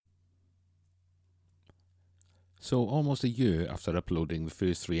So, almost a year after uploading the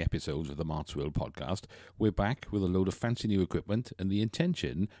first 3 episodes of the Mart's World podcast, we're back with a load of fancy new equipment and the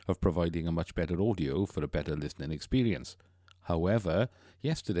intention of providing a much better audio for a better listening experience. However,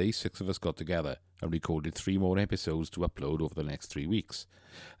 yesterday 6 of us got together and recorded 3 more episodes to upload over the next 3 weeks.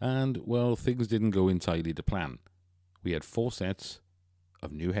 And, well, things didn't go entirely to plan. We had 4 sets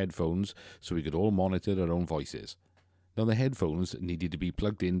of new headphones so we could all monitor our own voices. Now, the headphones needed to be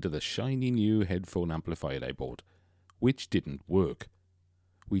plugged into the shiny new headphone amplifier I bought, which didn't work.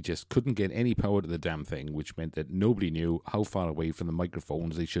 We just couldn't get any power to the damn thing, which meant that nobody knew how far away from the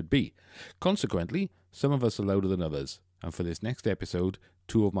microphones they should be. Consequently, some of us are louder than others, and for this next episode,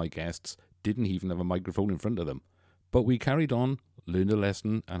 2 of my guests didn't even have a microphone in front of them. But we carried on, learned a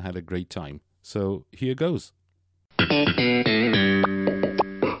lesson, and had a great time. So, here goes.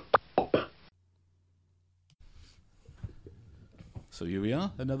 So here we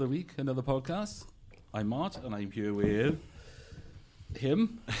are, another week, another podcast. I'm Mart, and I'm here with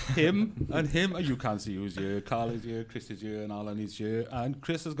him, and him. You can't see who's here. Carl is here, Chris is here, and Alan is here. And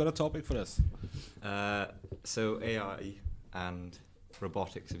Chris has got a topic for us. So AI and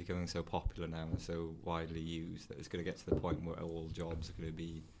robotics are becoming so popular now and so widely used that it's going to get to the point where all jobs are going to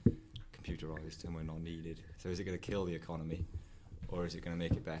be computerized and we're not needed. So is it going to kill the economy, or is it going to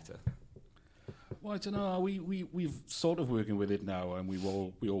make it better? Well, I don't know. We've sort of working with it now, and we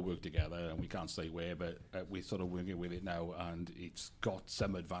all work together, and we can't say where, but we're sort of working with it now, and it's got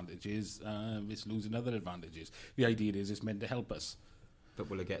some advantages. It's losing other advantages. The idea is it's meant to help us. But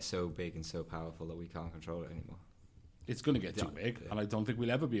will it get so big and so powerful that we can't control it anymore? It's going to get too big, and I don't think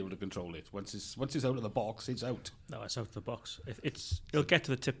we'll ever be able to control it. Once it's out of the box, it's out. No, it's out of the box. It'll get to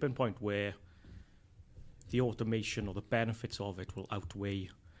the tipping point where the automation or the benefits of it will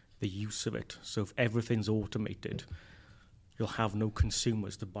outweigh the use of it. So if everything's automated, you'll have no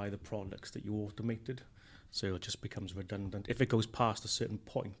consumers to buy the products that you automated. So it just becomes redundant. If it goes past a certain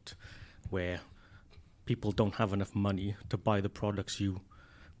point where people don't have enough money to buy the products you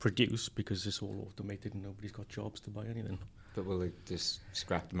produce because it's all automated and nobody's got jobs to buy anything. But will they just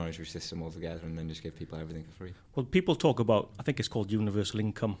scrap the monetary system altogether and then just give people everything for free? Well, people talk about, I think it's called universal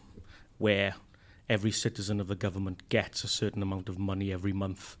income, where every citizen of the government gets a certain amount of money every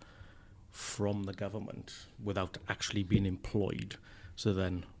month from the government without actually being employed. So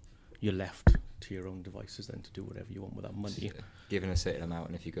then you're left to your own devices then to do whatever you want with that money. Given a certain amount,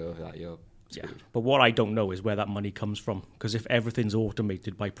 and if you go over that, you're screwed. Yeah. But what I don't know is where that money comes from. Because if everything's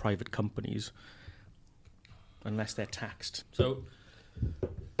automated by private companies, unless they're taxed. So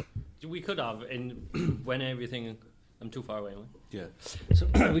we could have when everything. I'm too far away. Yeah. So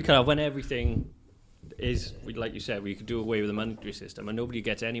we could have when everything is like you said. We could do away with the monetary system, and nobody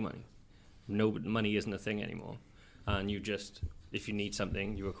gets any money. No money isn't a thing anymore, and you just, if you need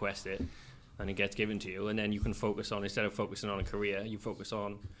something, you request it, and it gets given to you, and then you can focus on, instead of focusing on a career, you focus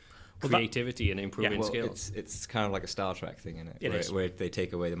on creativity and improving skills. It's kind of like a Star Trek thing, isn't it? Where they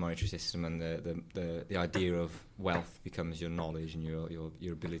take away the monetary system, and the idea of wealth becomes your knowledge and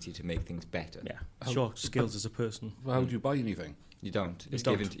your ability to make things better. Yeah, sure, skills as a person. Well, how do you buy anything? You don't. It's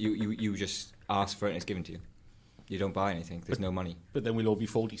don't. given to you. You just ask for it and it's given to you. You don't buy anything. There's no money. But then we'll all be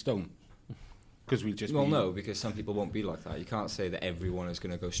 40 stone. Because we'll just no, because some people won't be like that. You can't say that everyone is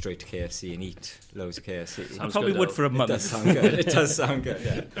going to go straight to KFC and eat loads of KFC. I probably would for a month. It does sound good. It does sound good,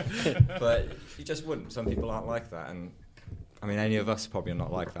 yeah. But you just wouldn't. Some people aren't like that. And, I mean, any of us probably are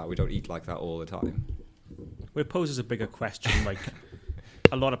not like that. We don't eat like that all the time. Well, it poses a bigger question. Like,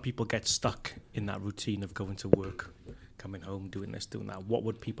 a lot of people get stuck in that routine of going to work, coming home, doing this, doing that. What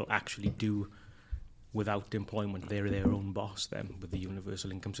would people actually do without employment? They're their own boss then, with the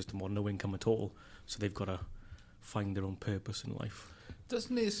universal income system, or no income at all. So they've got to find their own purpose in life.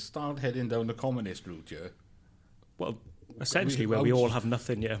 Doesn't this start heading down the communist route, yeah? Well, essentially, where we all have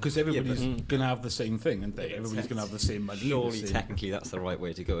nothing, yeah. Because everybody's going to have the same thing, aren't they? Everybody's going to have the same money. Surely, technically, that's the right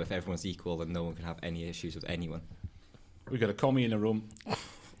way to go. If everyone's equal, then no one can have any issues with anyone. We got a commie in a room.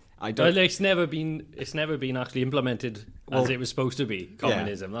 Well, it's never been actually implemented as it was supposed to be.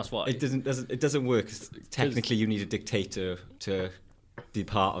 Communism. Yeah. That's why it doesn't work. Technically, you need a dictator to be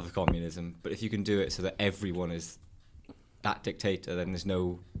part of communism. But if you can do it so that everyone is that dictator, then there's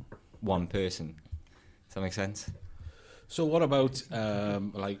no one person. Does that make sense? So what about,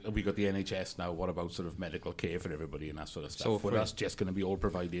 we got the NHS now, what about sort of medical care for everybody and that sort of stuff? Well, that's just going to be all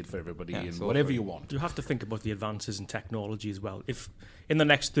provided for everybody and whatever you want. You have to think about the advances in technology as well. If in the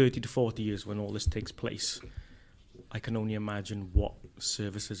next 30 to 40 years when all this takes place, I can only imagine what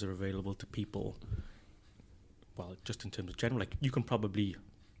services are available to people. Well, just in terms of general, like you can probably,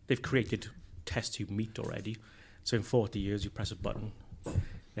 they've created test tube meat already. So in 40 years, you press a button,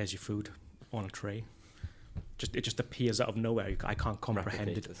 there's your food on a tray. it just appears out of nowhere. I can't comprehend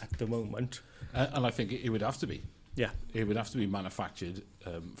Replicate it this. at the moment. And I think it would have to be. Yeah. It would have to be manufactured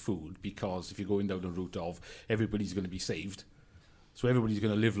food, because if you're going down the route of everybody's going to be saved, so everybody's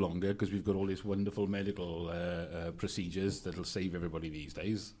going to live longer because we've got all these wonderful medical procedures that'll save everybody these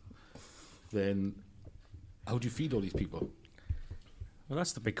days, then how do you feed all these people? Well,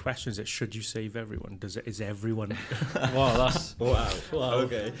 that's the big question: is it should you save everyone? Is everyone? Wow, that's Wow. wow.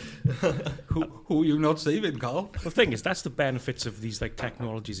 Okay. Who are you not saving, Carl? The thing is, that's the benefits of these like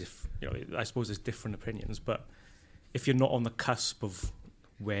technologies. If I suppose there's different opinions, but if you're not on the cusp of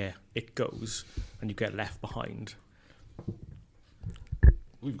where it goes and you get left behind,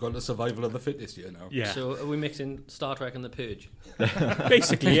 We've got a survival of the fittest here now. yeah, So are we mixing Star Trek and The Purge?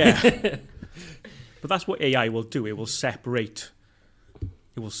 basically, yeah. But that's what AI will do. It will separate.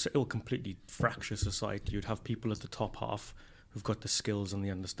 It will completely fracture society. You'd have people at the top half who've got the skills and the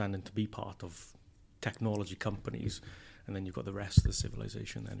understanding to be part of technology companies, and then you've got the rest of the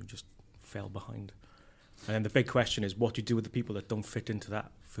civilization then who just fell behind. And then the big question is, what do you do with the people that don't fit into that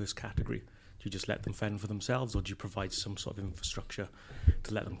first category? Do you just let them fend for themselves, or do you provide some sort of infrastructure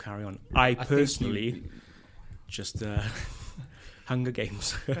to let them carry on? I personally just Hunger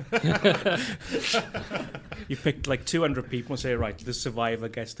Games. You pick like 200 people and say, right, the survivor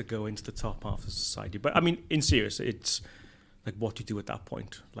gets to go into the top half of society. But I mean, in serious, it's like, what do you do at that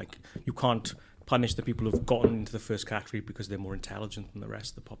point? Like, you can't punish the people who've gotten into the first category because they're more intelligent than the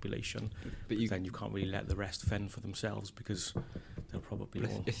rest of the population. But Then you can't really let the rest fend for themselves, because they'll probably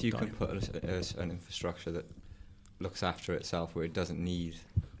all if you die. can put an infrastructure that looks after itself, where it doesn't need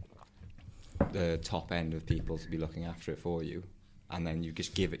the top end of people to be looking after it for you, and then you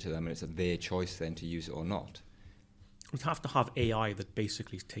just give it to them, and it's their choice then to use it or not. We'd have to have AI that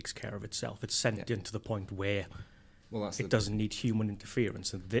basically takes care of itself. It's sentient to the point where Well, that's it doesn't need human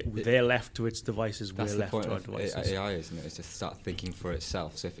interference, and they're left to its devices, we're That's the left point to our of devices. AI, isn't it? It's to start thinking for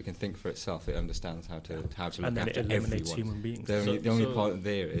itself. So if it can think for itself, it understands how to look And then it after eliminates everyone. human beings. The only part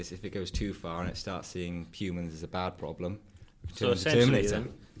there is if it goes too far and it starts seeing humans as a bad problem. So turns into essentially,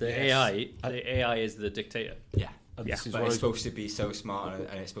 Terminator. then, the AI is the dictator. Yeah. And Yeah, this is But what it's I- supposed to be so smart,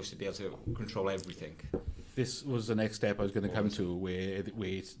 and it's supposed to be able to control everything. This was the next step I was going to come to, where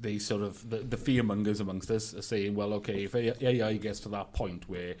they sort of, the fearmongers amongst us are saying, well, okay, if AI gets to that point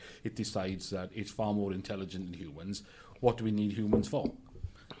where it decides that it's far more intelligent than humans, what do we need humans for?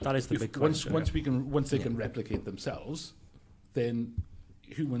 That is the big question. Once they can replicate themselves, then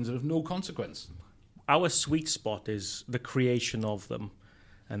humans are of no consequence. Our sweet spot is the creation of them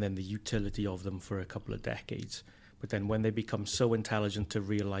and then the utility of them for a couple of decades. But then when they become so intelligent to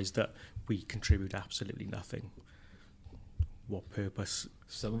realize that we contribute absolutely nothing, what purpose?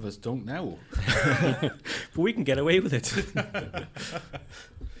 Some of us don't now. But we can get away with it.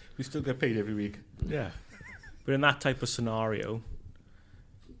 We still get paid every week. Yeah. But in that type of scenario,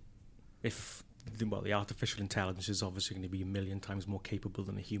 the artificial intelligence is obviously going to be 1,000,000 times more capable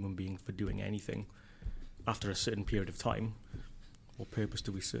than a human being for doing anything after a certain period of time. What purpose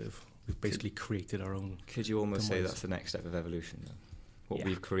do we serve? We've basically created our own. Could you almost say demise. that's the next step of evolution, though? What Yeah.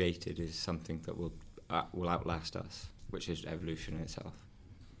 we've created is something that will outlast us, which is evolution in itself.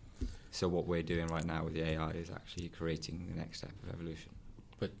 So what we're doing right now with the AI is actually creating the next step of evolution.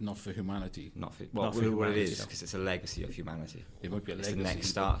 But not for humanity. Not for, Not for what it humanity, is, no. because it's a legacy of humanity. It might be a It's the legacy, next but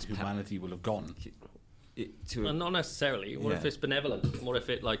start. humanity will have gone. Well, not necessarily. What if Yeah. it's benevolent? What if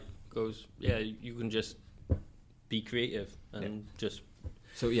it goes, yeah, you can just be creative and just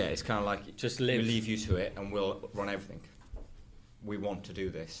So yeah, it's kind of like Just we live. leave you to it, and we'll run everything. We want to do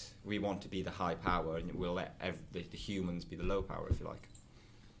this. We want to be the high power, and we'll let the humans be the low power, if you like.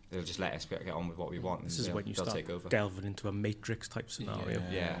 They'll just let us get on with what we want, This and is when you they'll start take over. delving into a Matrix type scenario.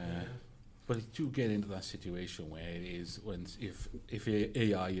 Yeah. But it do get into that situation where it is if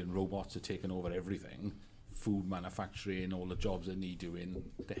AI and robots are taking over everything, food manufacturing, all the jobs they need doing,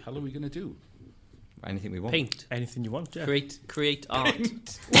 the hell are we going to do? Anything we want. paint, Anything you want, yeah. create art.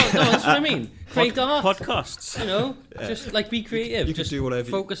 Well, no, that's what I mean. Create art. Podcasts. You know, just be creative. You can just do whatever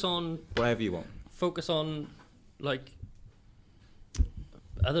you- focus on Whatever you want.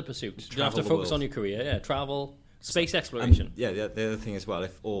 other pursuits. You don't have Travel to the focus world. on your career. Yeah, travel, space exploration. And the other thing as well,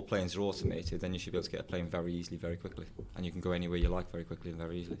 if all planes are automated, then you should be able to get a plane very easily, very quickly, and you can go anywhere you like very quickly and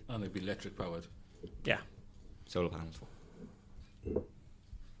very easily. And they'd be electric powered. Yeah. Solar panels.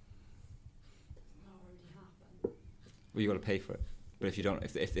 Well, you got to pay for it. But if you don't,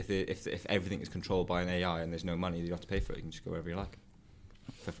 if everything is controlled by an AI and there's no money, you don't have to pay for it. You can just go wherever you like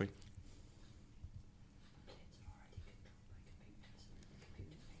for free.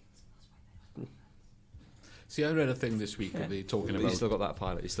 See, I read a thing this week where they're talking But you about. still got that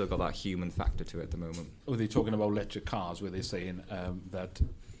pilot. You still got that human factor to it at the moment. Were they talking about electric cars where they're saying that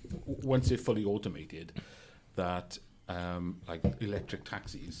once they're fully automated, that like electric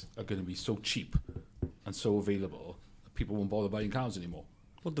taxis are going to be so cheap and so available that people won't bother buying cars anymore.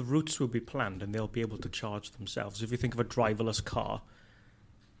 Well, the routes will be planned and they'll be able to charge themselves. If you think of a driverless car,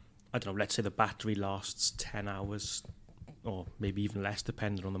 I don't know, let's say the battery lasts 10 hours or maybe even less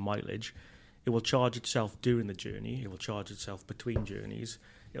depending on the mileage. It will charge itself during the journey. It will charge itself between journeys.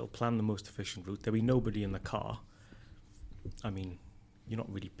 It'll plan the most efficient route. There'll be nobody in the car. I mean, you're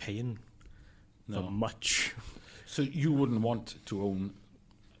not really paying for much. So you wouldn't want to own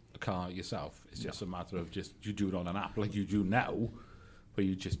a car yourself. It's just a matter of just you do it on an app like you do now, where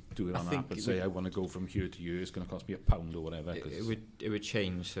you just do it on an app and say, I want to go from here to here. It's going to cost me £1 or whatever. It would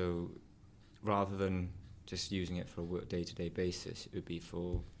change. So rather than just using it for a day-to-day basis, it would be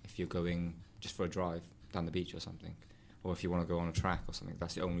for if you're going just for a drive down the beach or something, or if you want to go on a track or something.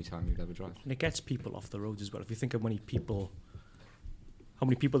 That's the only time you'd ever drive. And it gets people off the roads as well. If you think of how many people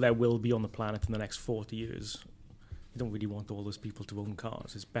there will be on the planet in the next 40 years, you don't really want all those people to own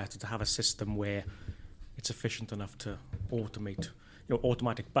cars. It's better to have a system where it's efficient enough to automate,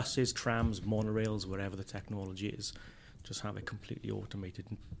 automatic buses, trams, monorails, wherever the technology is. Just have it completely automated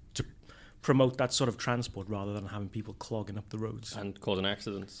to promote that sort of transport rather than having people clogging up the roads And causing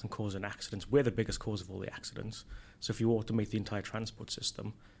accidents. and causing accidents. We're the biggest cause of all the accidents. So if you automate the entire transport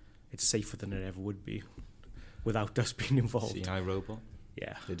system, it's safer than it ever would be without us being involved. See iRobot?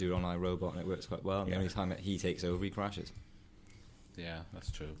 Yeah. They do it on iRobot and it works quite well. And the only time that he takes over, he crashes. Yeah, that's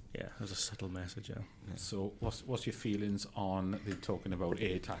true. Yeah, there's a subtle message, yeah. So what's your feelings on, they're talking about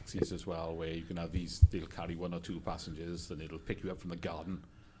air taxis as well, where you can have these, they'll carry 1 or 2 passengers and it'll pick you up from the garden,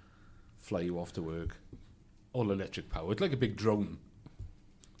 fly you off to work, all electric powered, like a big drone,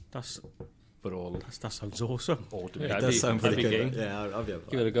 but all That sounds awesome. automated. Yeah, It does sound I'd pretty be good. game. Yeah, I'll be able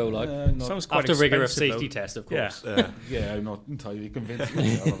Give it a go, like. Sounds quite After rigorous expensive, safety though. test, of Yeah. course. Yeah, I'm not entirely convinced.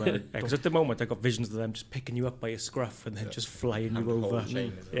 Yeah, Because at the moment I got visions of them just picking you up by your scruff and then just flying you over.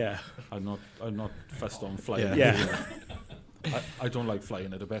 Yeah. I'm not fussed on flying. Yeah. I don't like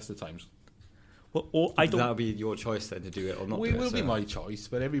flying at the best of times. Well, I don't. That'll be your choice then to do it or not Well, do it it. will be so- my choice,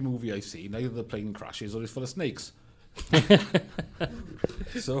 but every movie I see, either the plane crashes or it's full of snakes.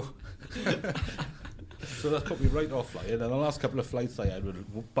 so that put me right off flying. And the last couple of flights I had were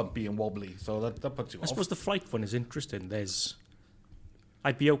bumpy and wobbly, so that puts you I off. suppose the flight one is interesting.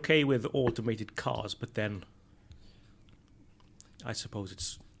 I'd be okay with automated cars, but then I suppose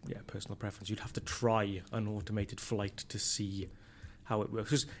it's personal preference. You'd have to try an automated flight to see how it works.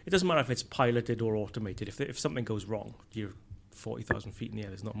 'Cause it doesn't matter if it's piloted or automated. If something goes wrong, you're 40,000 feet in the air.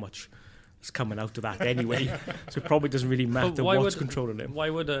 There's not much that's coming out of that anyway. So it probably doesn't really matter why what's would- controlling it. Why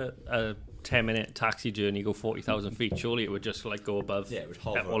would a 10-minute taxi journey go 40,000 feet? Surely it would just like go above Yeah, it would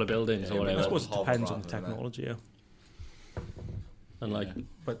hover. all the buildings Yeah, or it would I whatever. suppose it Hover depends on the rather than that. technology. Yeah. And like, Yeah.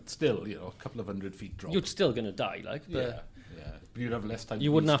 But still, a couple of 100 feet drop. you're still going to die. Like, yeah. But you'd have less time. you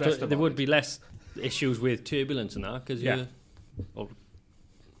to wouldn't be have stressed to. There about would it. be less issues with turbulence and that because Yeah.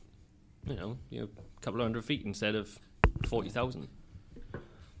 you're a couple of 100 feet instead of 40,000.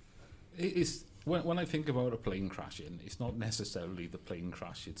 It's when I think about a plane crashing, it's not necessarily the plane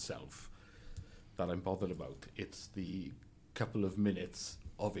crash itself that I'm bothered about. It's the couple of minutes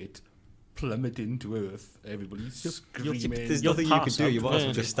of it plummeting to earth. Everybody's screaming. There's You'll nothing you can pass do. out. You might as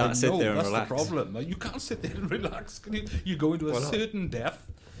well just sit there and that's relax. the problem. You can't sit there and relax. Can you? You go into a Why not? certain death.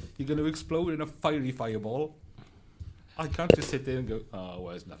 You're going to explode in a fiery fireball. I can't just sit there and go, well,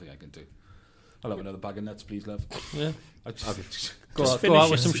 there's nothing I can do. I'll have another bag of nuts, please, love. Yeah. I just, Go Just out finish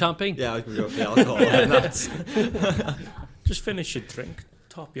with it. some champagne. Yeah, I could go for the alcohol and nuts. Just finish your drink,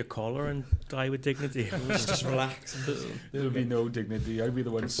 top your collar, and die with dignity. Just relax. there'll be no dignity. I'll be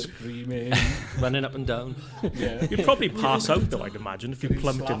the one screaming. Running up and down. Yeah. You'd probably pass out, though, I'd imagine. If you Getting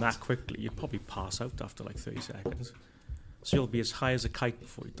plummet in slapped. that quickly, you'd probably pass out after like 30 seconds. So you'll be as high as a kite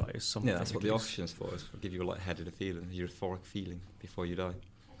before you die. As something Yeah, that's what at the least. oxygen's for. Is to give you a lightheaded feeling, a euphoric feeling before you die.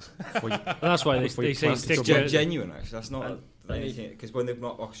 Before you- And that's why Before they you say plant stick it to Genuine, actually. That's not And anything. Because when the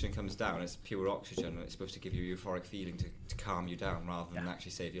oxygen comes down, it's pure oxygen, and it's supposed to give you a euphoric feeling to calm you down rather than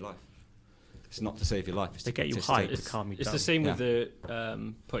actually save your life. It's not to save your life. It's They to get you just high take- to calm you It's down. the same with Yeah.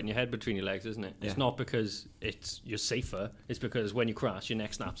 the putting your head between your legs, isn't it? It's Yeah. not because you're safer. It's because when you crash, your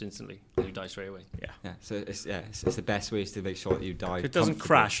neck snaps instantly and you die straight away. Yeah, so it's the best ways to make sure that you die. If it doesn't comfortably.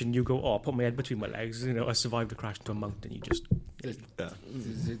 crash and you go, I put my head between my legs, I survived a crash into a mountain, you just... Yeah.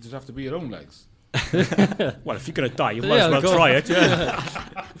 It just have to be your own legs. Well, if you're going to die, you might Yeah, as well go on. try it,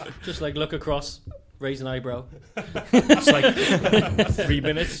 yeah. Just like look across, raise an eyebrow. It's like 3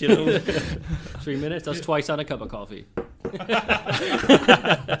 minutes, 3 minutes. That's twice on a cup of coffee.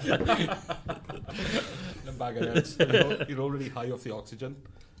 A bag of nuts. You're already high off the oxygen.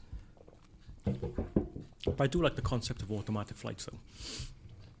 But I do like the concept of automatic flights, though.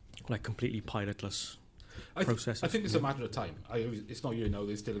 Like completely pilotless processes. I think it's a matter of time. It's not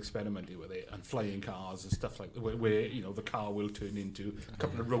they're still experimenting with it and flying cars and stuff like that, where the car will turn into a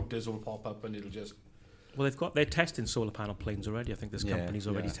couple of rotors will pop up and it'll just. Well, they're testing solar panel planes already. I think there's companies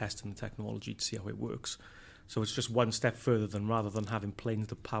already yeah. testing the technology to see how it works. So it's just one step further than rather than having planes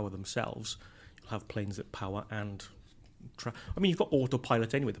that power themselves, you'll have planes that power and. You've got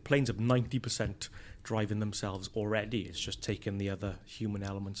autopilot anyway. The planes have 90% driving themselves already. It's just taking the other human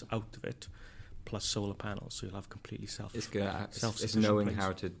elements out of it, plus solar panels. So you'll have completely It's knowing planes.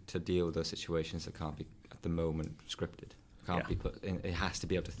 how to deal with those situations that can't be at the moment scripted. Can't be put in. It has to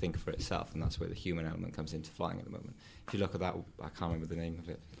be able to think for itself, and that's where the human element comes into flying at the moment. If you look at that, I can't remember the name of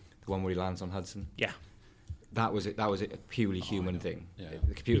it. The one where he lands on Hudson. Yeah. That was it. That was a purely human thing. Yeah.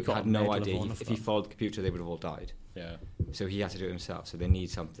 The computer had no idea. If If he followed the computer, they would have all died. Yeah. So he had to do it himself. So they need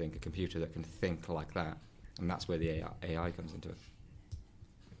something, a computer that can think like that, and that's where the AI comes into it.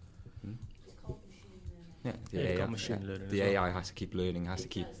 It's called machine learning. Yeah, the Yeah, it's AI. got machine learning The as well. AI has to keep learning. Has to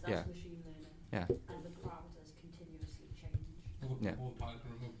keep. Because Yeah, that's machine learning. yeah. And the parameters continuously change. Yeah. Autopilot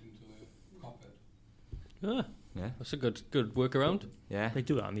removed into the cockpit. Ah, Yeah, that's a good workaround. yeah. They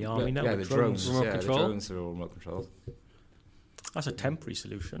do that in the army now. Yeah, with the drones. Remote Yeah, control. the drones are all remote controlled. That's a temporary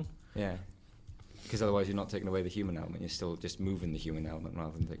solution. Yeah. Because otherwise you're not taking away the human element, you're still just moving the human element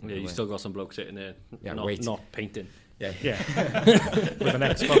rather than taking Yeah, it you away. still got some bloke sitting there, Yeah, not waiting. painting. Yeah. Yeah. With an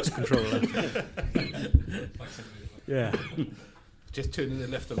Xbox controller. Yeah. Just turning it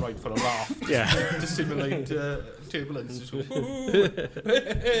left and right for a laugh. Yeah. To simulate turbulence. Just go, "Ooh,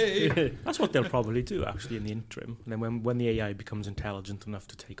 hey." That's what they'll probably do, actually, in the interim. And then when the AI becomes intelligent enough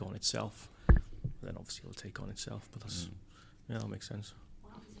to take on itself, then obviously it'll take on itself. But that's, yeah, that makes sense.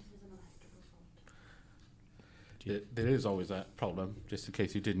 What happens if there's an electrical fault? There is always that problem, just in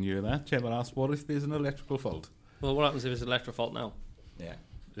case you didn't hear that. Gemma asked, what if there's an electrical fault? Well, what happens if it's an electric fault now? Yeah.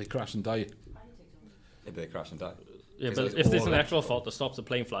 They crash and die. Pilot takes over. If they crash and die. Yeah, Because but it's if there's all an electrical electrical. fault that stops the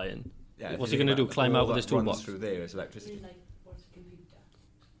plane flying, Yeah. what's he going to do? Climb out with his toolbox? Through there is Is electricity. it like, what's the computer?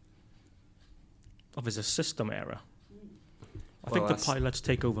 If there's a system error, I Well, think the that's- pilots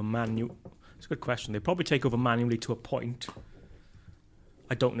take over manual. It's a good question. They probably take over manually to a point.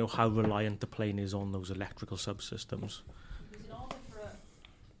 I don't know how reliant the plane is on those electrical subsystems. Because in order for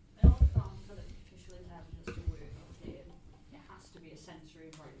artificial intelligence to work on a plane, it has to be a sensory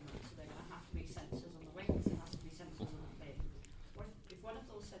environment. So they're going to have to be sensors on the wings, there has to be sensors on the plane. If one of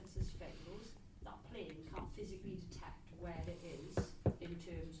those sensors fails, that plane can't physically detect where it is in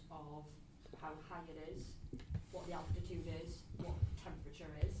terms of how high it is, what the altitude is, what the temperature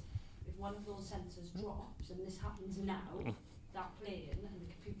is. If one of those sensors drops, and this happens now, that plane and the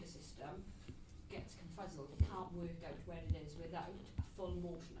computer system gets confuzzled. It can't work out where it is without a full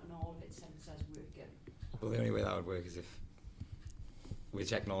motion and all of its sensors working. Well, the only way that would work is if, with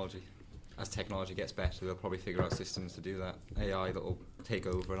technology, as technology gets better, they'll probably figure out systems to do that. AI that will take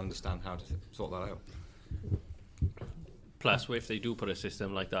over and understand how to sort that out. plus if they do put a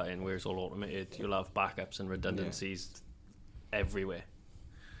system like that in where it's all automated, you'll have backups and redundancies everywhere.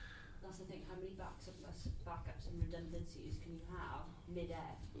 That's the thing. How many backups and redundancies can you have mid-air?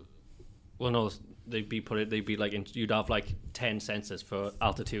 Well, no, they'd be like you'd have like 10 sensors for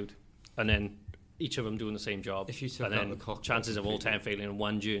altitude, and then each of them doing the same job. If you took and out then the cockpit chances of all 10 completely. failing in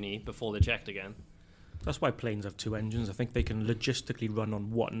one journey before they're checked again. That's why planes have two engines. I think they can logistically run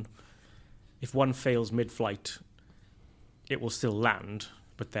on one. If one fails mid-flight, it will still land,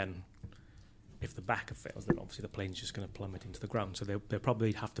 but then if the backup fails, then obviously the plane's just going to plummet into the ground. So they'll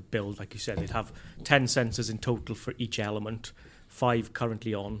probably have to build, like you said, they'd have 10 sensors in total for each element, 5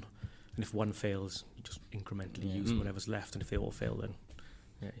 currently on, and if one fails, you just incrementally use whatever's left, and if they all fail, then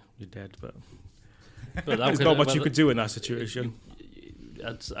yeah, you're dead. But But that there's could- not much well, you could do in that situation.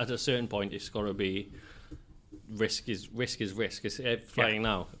 At a certain point, it's got to be risk is risk. It's flying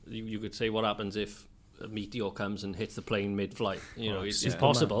now. You could say what happens if a meteor comes and hits the plane mid-flight. You know, it's Superman.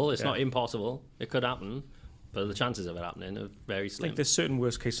 possible. It's Yeah. not impossible. It could happen, but the chances of it happening are very I slim. think there's certain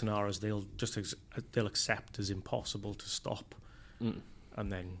worst-case scenarios they'll accept as impossible to stop,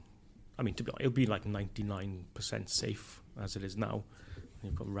 and then, I mean, to be honest, it'll be like 99% safe as it is now.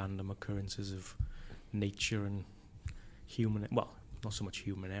 You've got random occurrences of nature and human, well, not so much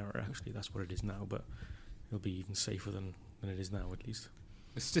human error actually. That's what it is now, but it'll be even safer than it is now, at least.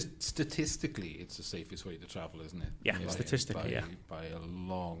 Statistically, it's the safest way to travel, isn't it? Yeah, statistically, yeah. By a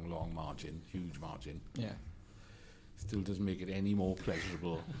long, long margin, huge margin. Yeah. Still doesn't make it any more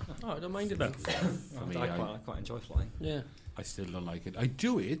pleasurable Oh, I don't mind it though. for me. I quite enjoy flying. Yeah. I still don't like it. I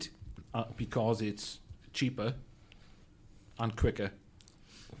do it because it's cheaper and quicker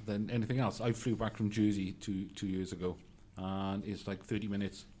than anything else. I flew back from Jersey two years ago, and it's like 30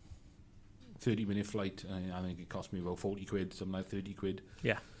 minutes. 30-minute flight. I think it cost me about 40 quid, something like 30 quid.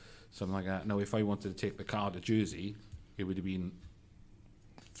 Yeah. Something like that. Now, if I wanted to take the car to Jersey, it would have been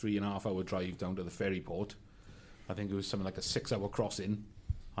 3.5 hour drive down to the ferry port. I think it was something like a 6 hour crossing,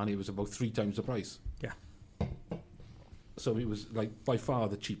 and it was about 3 times the price. Yeah. So it was like by far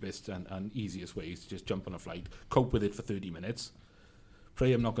the cheapest and easiest way is to just jump on a flight, cope with it for 30 minutes,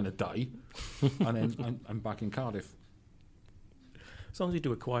 pray I'm not going to die, and then I'm back in Cardiff. As long as you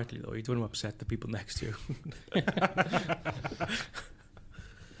do it quietly, though, you don't want to upset the people next to you.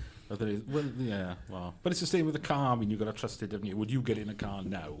 But it's the same with the car. I mean, you've got to trust it, haven't you? Would you get in a car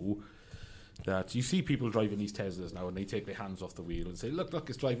now that you see people driving these Teslas now and they take their hands off the wheel and say, look,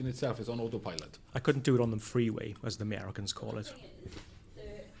 it's driving itself, it's on autopilot. I couldn't do it on the freeway, as the Americans call it. The thing is,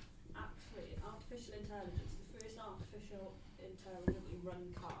 actually, artificial intelligence, the first artificial intelligently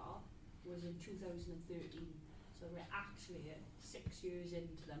run car was in 2013. So we're actually 6 years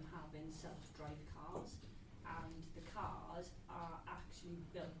into them having self-drive cars, and the cars are actually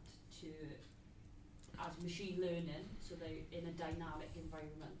built as machine learning, so they're in a dynamic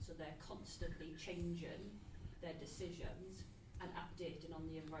environment, so they're constantly changing their decisions and updating on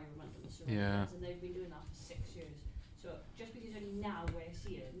the environment and the surroundings, and they've been doing that for 6 years. So just because only now we're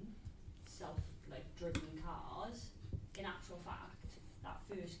seeing driven cars, in actual fact, that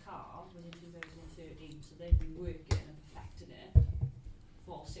first car was in 2013, so they've been working and perfecting it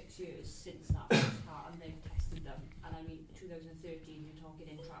for 6 years since that first car, and they've tested them. And I mean, 2013, you're talking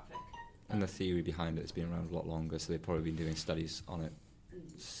in traffic. And the theory behind it has been around a lot longer, so they've probably been doing studies on it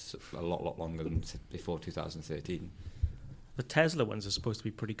a lot longer than before 2013. The Tesla ones are supposed to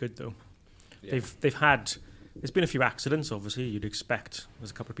be pretty good, though. Yeah. There's been a few accidents, obviously, you'd expect.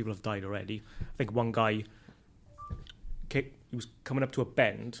 There's a couple of people have died already. I think one guy, he was coming up to a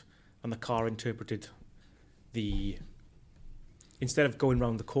bend, and the car interpreted instead of going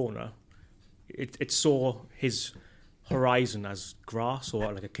round the corner, it saw his horizon as grass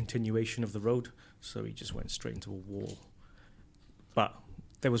or like a continuation of the road, so he just went straight into a wall. But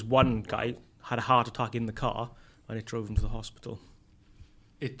there was one guy had a heart attack in the car, and it drove him to the hospital.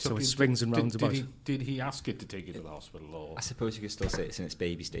 So it swings and roundabouts. Did he ask it to take it to the hospital? Or? I suppose you could still say it's in its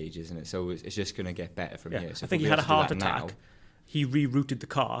baby stages, and so it's just going to get better from here. So I think he had a heart attack. He rerouted the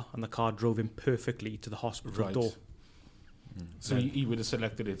car, and the car drove him perfectly to the hospital door. So he would have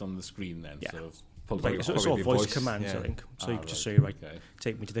selected it on the screen then. Yeah. Sort of Like sort of voice commands, yeah. I think. So you could just say,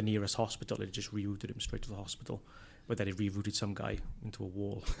 take me to the nearest hospital. It just rerouted him straight to the hospital. But then it rerouted some guy into a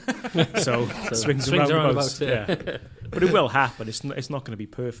wall. so swings and roundabouts. Yeah. But it will happen. It's not going to be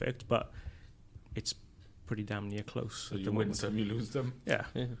perfect, but it's pretty damn near close. So you win some, you lose them. Yeah.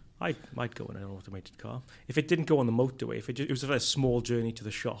 I might go in an automated car. If it didn't go on the motorway, if it was a very small journey to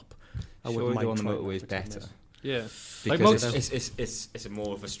the shop, I wouldn't mind on the trying motorway is that for 10 better. minutes. Yeah. Because it's a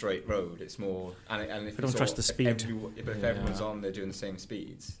more of a straight road. It's more, and if I don't trust the speed. But if everyone's on, they're doing the same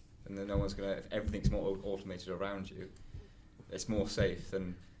speeds, and then no one's gonna. If everything's more automated around you, it's more safe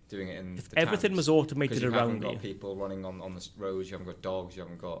than doing it in. If the everything towns, was automated you around haven't me, got people running on the roads. You haven't got dogs. You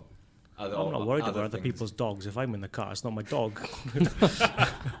haven't got. I'm not worried about other things. people's dogs. If I'm in the car, it's not my dog.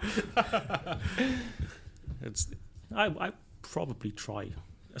 I probably try.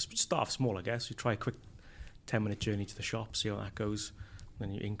 Start off small, I guess. You try a quick 10-minute journey to the shop, see how that goes,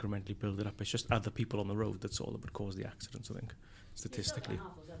 then you incrementally build it up. It's just other people on the road that's all that would cause the accidents, I think, statistically. You're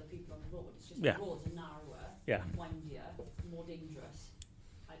still going to have those other people on the road. It's just Yeah. the roads are narrower, windier, more dangerous.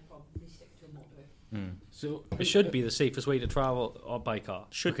 I'd probably stick to a motorway. So It should be the safest way to travel or by car.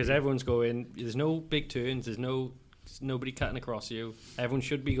 Because everyone's going, there's no big turns, there's nobody cutting across you. Everyone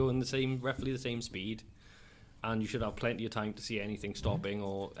should be going roughly the same speed. And you should have plenty of time to see anything stopping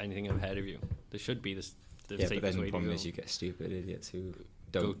or anything ahead of you. There should be the But then safest way the to problem go. is you get stupid idiots who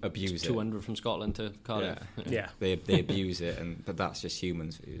don't abuse 200 from Scotland to Cardiff. Yeah. They abuse it, but that's just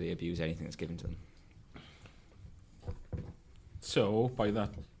humans. They abuse anything that's given to them. So, by that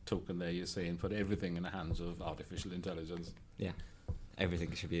token there, you're saying put everything in the hands of artificial intelligence. Yeah,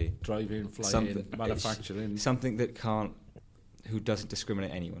 everything should be Driving, flying, Something- manufacturing. something that who doesn't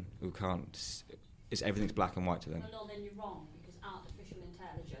discriminate anyone, who can't. Everything's black and white to them. No, then you're wrong, because artificial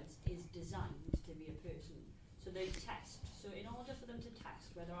intelligence is designed to be a person. So they test. So in order for them to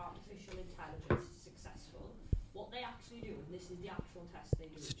test whether artificial intelligence is successful, what they actually do, and this is the actual test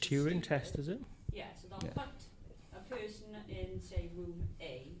they do. It's a which is Turing stupid. test, is it? Yeah, so they'll put a person in, say, room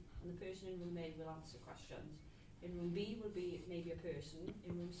A, and the person in room A will answer questions, In room B will be maybe a person.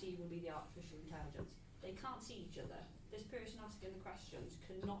 In room C will be the artificial intelligence. They can't see each other. This person asking the questions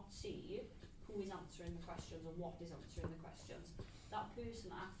cannot see who is answering the questions or what is answering the questions. That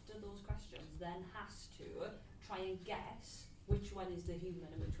person after those questions then has to try and guess which one is the human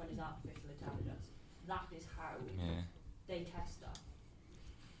and which one is artificial intelligence. That is how they test that.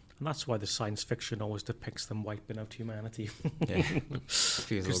 And that's why the science fiction always depicts them wiping out humanity. Yeah.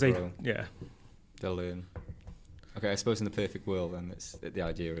 Because yeah. They'll learn. Okay, I suppose in the perfect world, then the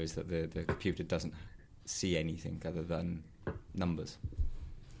idea is that the computer doesn't see anything other than numbers.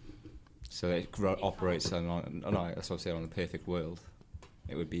 So it operates on that's what I say, on the perfect world.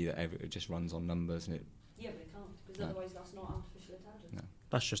 It would be that it just runs on numbers and it. Yeah, but it can't, because otherwise that's not artificial intelligence. No.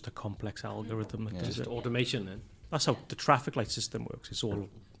 That's just a complex algorithm that does Just it. automation then. That's how the traffic light system works. It's all,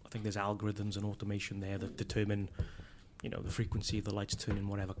 I think there's algorithms and automation there that determine, the frequency of the lights turning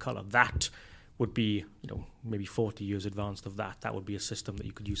whatever color. That would be, maybe 40 years advanced of that. That would be a system that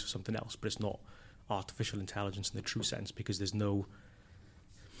you could use for something else, but it's not artificial intelligence in the true sense, because it's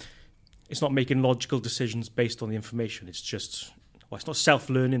not making logical decisions based on the information. It's just, it's not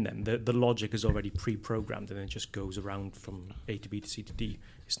self-learning then. The logic is already pre-programmed and then it just goes around from A to B to C to D.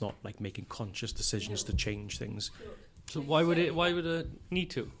 It's not like making conscious decisions to change things. So why would it need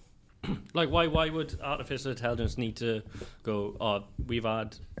to? Like why would artificial intelligence need to go, we've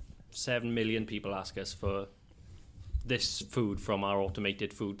had 7 million people ask us for this food from our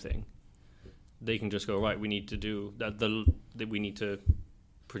automated food thing. They can just go, right, we need to do that. We need to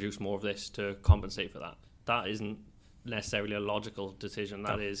produce more of this to compensate for that. That isn't necessarily a logical decision.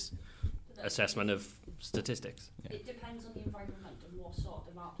 That is assessment of statistics. Yeah. It depends on the environment and what sort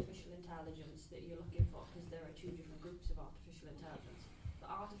of artificial intelligence that you're looking for, because there are two different groups of artificial intelligence. The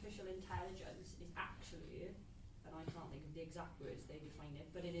artificial intelligence is actually, and I can't think of the exact words they define it,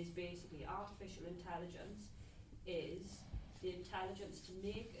 but it is basically artificial intelligence is the intelligence to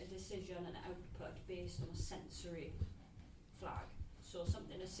make a decision and output based on a sensory flag. So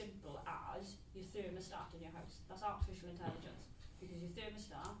something as simple as your thermostat in your house. That's artificial intelligence. Because your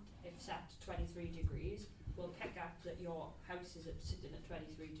thermostat, if set to 23 degrees, will pick up that your house is sitting at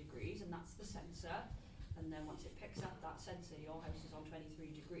 23 degrees, and that's the sensor. And then once it picks up that sensor, your house is on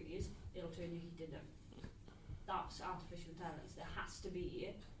 23 degrees, it'll turn your heating down. That's artificial intelligence. There has to be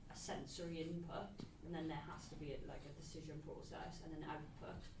a sensory input, and then there has to be like a decision process and an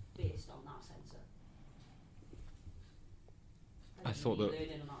output based on that sensor. I thought that.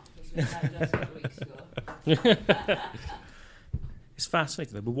 Learning on artificial intelligence a couple of weeks ago. It's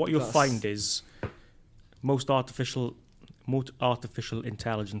fascinating, though, but what you'll find is most artificial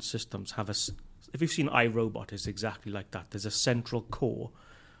intelligence systems have if you've seen iRobot, it's exactly like that. There's a central core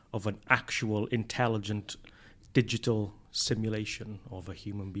of an actual intelligent digital simulation of a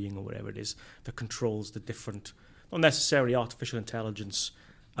human being or whatever it is that controls the different, not necessarily artificial intelligence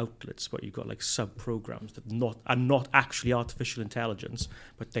outlets, but you've got like sub-programs that are not actually artificial intelligence,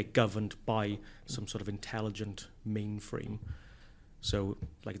 but they're governed by some sort of intelligent mainframe. So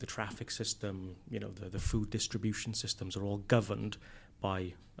like the traffic system, the food distribution systems are all governed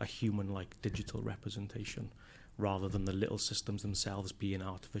by a human-like digital representation rather than the little systems themselves being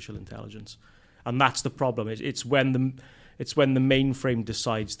artificial intelligence. And that's the problem. It's when the mainframe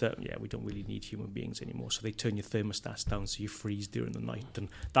decides that, we don't really need human beings anymore. So they turn your thermostats down so you freeze during the night. And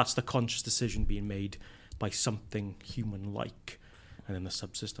that's the conscious decision being made by something human-like. And then the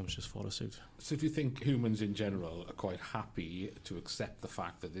subsystems just follow suit. So do you think humans in general are quite happy to accept the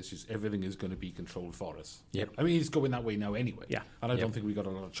fact that everything is going to be controlled for us? Yep. I mean, it's going that way now anyway. Yeah. And I don't think we've got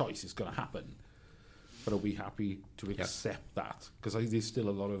a lot of choice. It's going to happen. But are we happy to accept that? Because there's still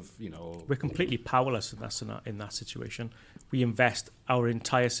a lot of, We're completely powerless in that situation. We invest our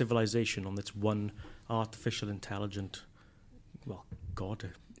entire civilization on this one artificial intelligent, God,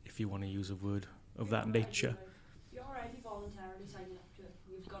 if you want to use a word of that nature. You're already voluntarily signing up to it.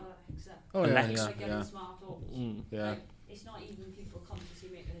 You've got to accept. Oh, Alexa. Like getting smart homes. Yeah. Like, it's not even people consciously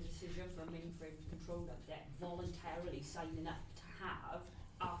making a decision for a mainframe to control them. They're voluntarily signing up to have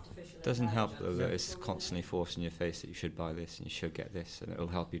artificial It doesn't help intelligence though that it's controlling constantly forced in your face that you should buy this and you should get this and it'll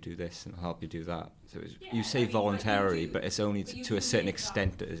help you do this and it'll help you do that. So Yeah, you say I mean, voluntarily, but but it's only but you to a do certain make that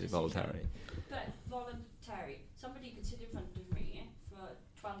extent that is it decision. voluntary. But voluntary. Somebody could sit in front of me for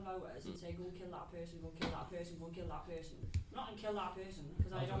 12 hours and say, go and kill that person, go and kill that person, go and kill that person. I'm not going to kill that person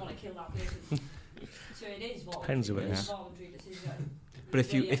because I don't want to kill that person. So it is voluntary. Depends who it It's is. a voluntary decision. But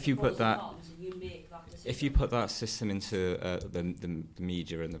if Where you have the put pros and that cons and you make that decision. if you put that system into the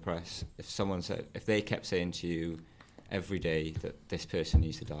media and the press, if they kept saying to you every day that this person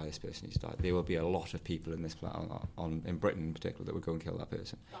needs to die, this person needs to die, there will be a lot of people in this in Britain in particular that would go and kill that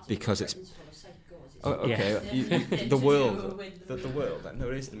person. That's because because it's Britain's full of psychos. Oh, okay. Yeah. You- Nothing the to world. do with The world. No,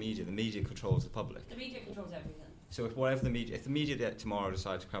 it is the media. The media controls the public. The media controls everything. So if the media that tomorrow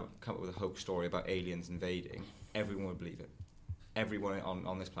decides to come up with a hoax story about aliens invading, everyone would believe it. Everyone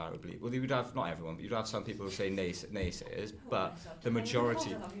on this planet would believe it. Well, you would have, not everyone, but you'd have some people who say naysayers, but the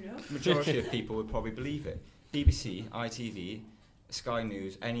majority of people would probably believe it. BBC, ITV, Sky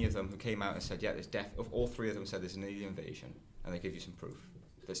News, any of them who came out and said, yeah, of all three of them said there's an alien invasion, and they give you some proof.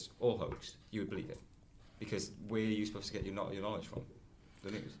 That's all hoax. You would believe it. Because where are you supposed to get your knowledge from?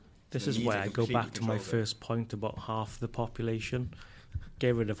 The news. This The is media where I go completely back to my controls it. first point about half the population.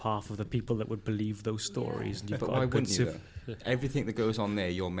 Get rid of half of the people that would believe those stories. And you've But got why a good wouldn't you, though? Everything that goes on there,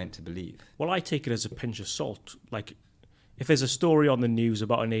 you're meant to believe. Well, I take it as a pinch of salt. Like, if there's a story on the news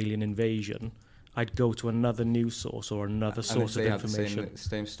about an alien invasion, I'd go to another news source or another source of and if they information. had the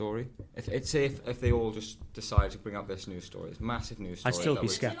same story, if they all just decide to bring up this news story, it's a massive news story. I'd still that be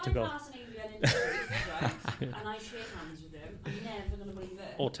would- skeptical. If I pass an alien in the street, right, and I shake hands with him, I'm never going to believe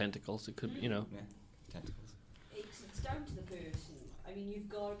it. Or tentacles. It could, you know. Yeah, tentacles. It's down to the person. I mean, you've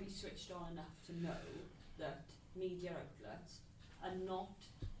got to be switched on enough to know that media outlets are not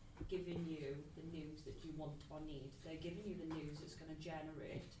giving you the news that you want or need. They're giving you the news that's going to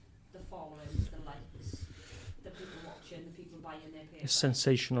generate the followings, the likes, the people watching, the people buying their paper.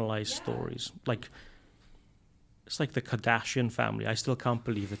 Sensationalized Yeah. stories. Like, it's like the Kardashian family. I still can't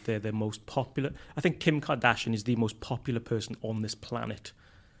believe that they're the most popular. I think Kim Kardashian is the most popular person on this planet.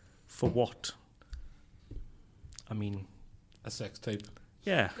 For what? I mean, A sex tape.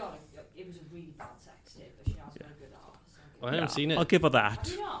 yeah. God, it was a really bad sex tape, but she has got a good arse. I haven't seen it. I'll give her Have that.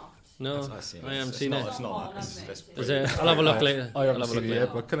 you not? No, I've seen I it. haven't It's seen not- it. It's not. Oh, It's, I'll it's admit Is it. there, I'll have a look later. I I'll haven't have a look seen it later.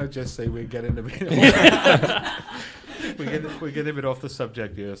 yet, but can I just say we're getting a bit we're getting a bit off the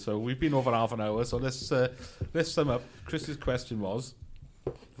subject here. So we've been over half an hour. So let's sum up. Chris's question was: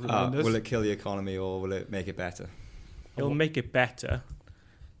 will it kill the economy or will it make it better? It'll make it better,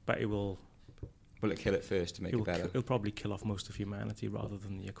 but it will. Will it kill it first to make it better? It'll probably kill off most of humanity rather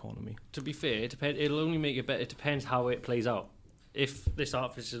than the economy. To be fair, it'll only make it better. It depends how it plays out. If this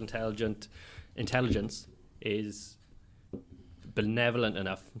artificial intelligence is benevolent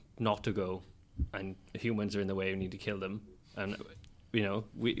enough not to go, and humans are in the way, we need to kill them, and you know,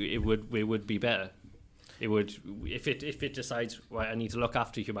 it would be better. It would if it decides, right, I need to look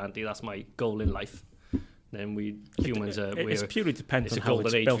after humanity. That's my goal in life. Then humans are. It's purely depends It's on a how golden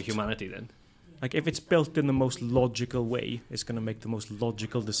it's age built. for humanity. Then Like, if it's built in the most logical way, it's going to make the most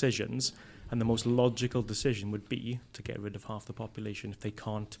logical decisions, and the most logical decision would be to get rid of half the population if they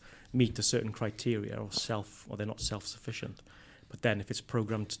can't meet a certain criteria or they're not self-sufficient. But then if it's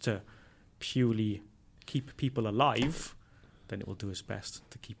programmed to purely keep people alive, then it will do its best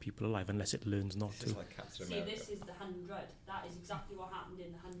to keep people alive, unless it learns not It's to. just like Captain See, America. this is the 100. That is exactly what happened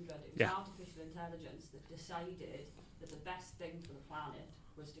in the 100. It was Yeah. artificial intelligence that decided that the best thing for the planet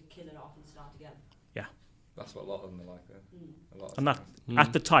was to kill it off and start again. That's what a lot of them are like. A lot of And that, things.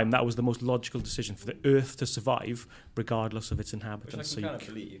 at the time, that was the most logical decision for the Earth to survive, regardless of its Which I inhabitants. can So kind of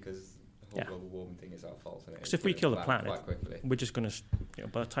believe because the whole Yeah. global warming thing is our fault. isn't it? 'Cause if we kill the planet, quite quickly. we're just going to,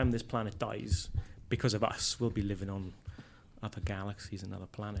 by the time this planet dies, because of us, we'll be living on other galaxies and other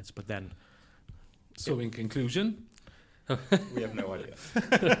planets. But then, So in conclusion, We have no idea.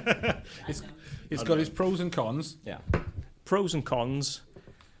 It's- I know. it's got its pros and cons. Yeah. pros and cons,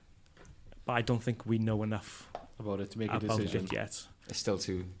 but I don't think we know enough About it to make a about decision. it yet. It's still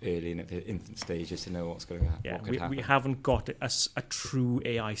too early in the infant stages to know what's going to happen. Yeah, what could we happen. haven't got a true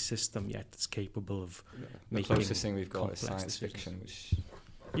AI system yet that's capable of. The making closest thing we've got is complex science decisions. fiction, which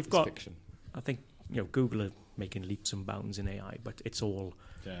You've is got, fiction. I think, Google are making leaps and bounds in AI, but it's all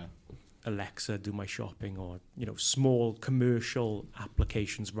Yeah. Alexa, do my shopping, or small commercial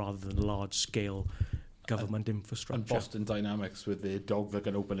applications rather than large scale government And infrastructure. Boston Dynamics with their dog that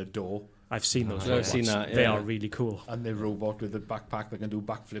can open a door, I've seen those. I've robots. seen that, They yeah. are really cool. and their robot with a backpack that can do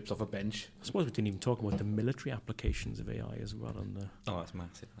backflips off a bench. I suppose we didn't even talk about the military applications of AI as well. And the Oh, that's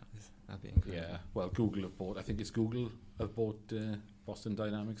massive. That'd be incredible. Yeah. Well, Google have bought. I think it's Google have bought Boston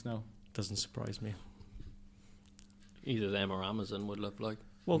Dynamics now. doesn't surprise me. either them or Amazon would look like.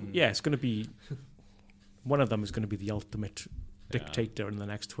 Well, Mm. yeah, it's going to be one of them is going to be the ultimate Yeah. dictator in the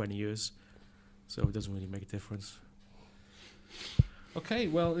next 20 years. So it doesn't really make a difference. Okay,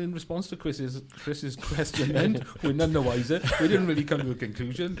 well, in response to Chris's question, then we're none the wiser. We didn't really come to a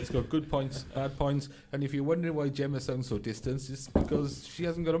conclusion. It's got good points, bad points, and if you're wondering why Gemma sounds so distant, it's because she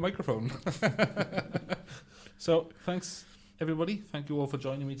hasn't got a microphone. So, thanks everybody. Thank you all for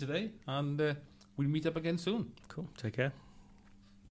joining me today, and we'll meet up again soon. Cool. Take care.